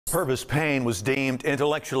Pervis Payne was deemed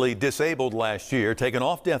intellectually disabled last year, taken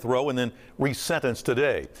off death row and then resentenced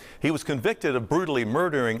today. He was convicted of brutally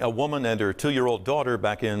murdering a woman and her 2-year-old daughter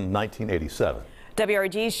back in 1987.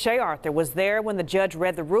 WREG's Shay Arthur was there when the judge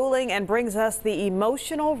read the ruling and brings us the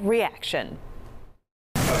emotional reaction.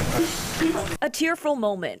 A tearful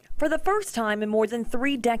moment. For the first time in more than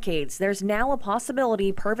 3 decades, there's now a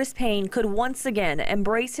possibility Pervis Payne could once again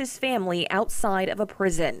embrace his family outside of a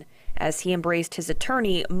prison, as he embraced his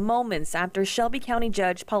attorney moments after Shelby County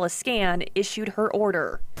Judge Paula Scan issued her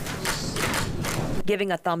order,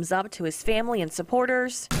 giving a thumbs up to his family and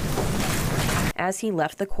supporters as he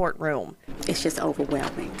left the courtroom. It's just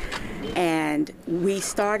overwhelming. And we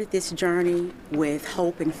started this journey with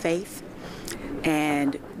hope and faith.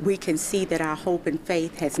 And we can see that our hope and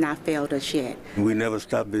faith has not failed us yet. We never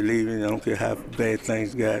stop believing. I don't care how bad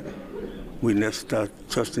things got. We never stop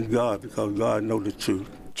trusting God because God knows the truth.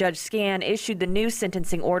 Judge Scan issued the new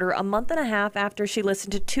sentencing order a month and a half after she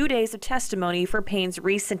listened to 2 days of testimony for Payne's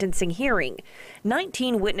resentencing hearing.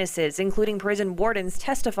 19 witnesses, including prison wardens,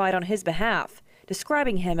 testified on his behalf,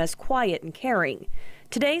 describing him as quiet and caring.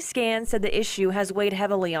 Today, Scan said the issue has weighed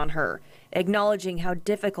heavily on her, acknowledging how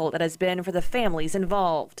difficult it has been for the families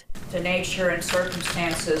involved. The nature and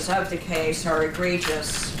circumstances of the case are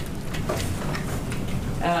egregious.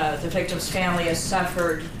 The victim's family has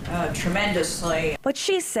suffered tremendously. But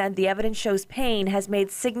she said the evidence shows Payne has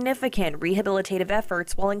made significant rehabilitative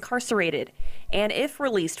efforts while incarcerated, and if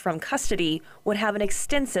released from custody, would have an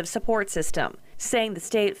extensive support system, saying the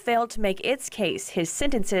state failed to make its case his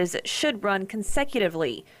sentences should run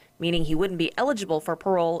consecutively, meaning he wouldn't be eligible for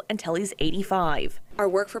parole until he's 85. Our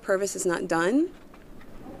work for Pervis is not done.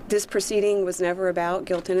 This proceeding was never about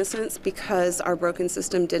guilt-innocence because our broken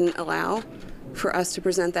system didn't allow for us to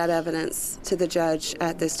present that evidence to the judge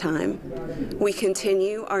at this time. We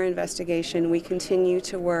continue our investigation. We continue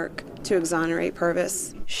to work to exonerate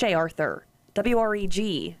Pervis. Shay Arthur,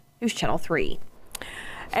 WREG, News Channel 3.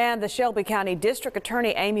 And the Shelby County District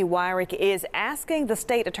Attorney Amy Wyrick is asking the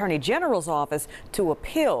State Attorney General's office to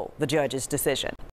appeal the judge's decision.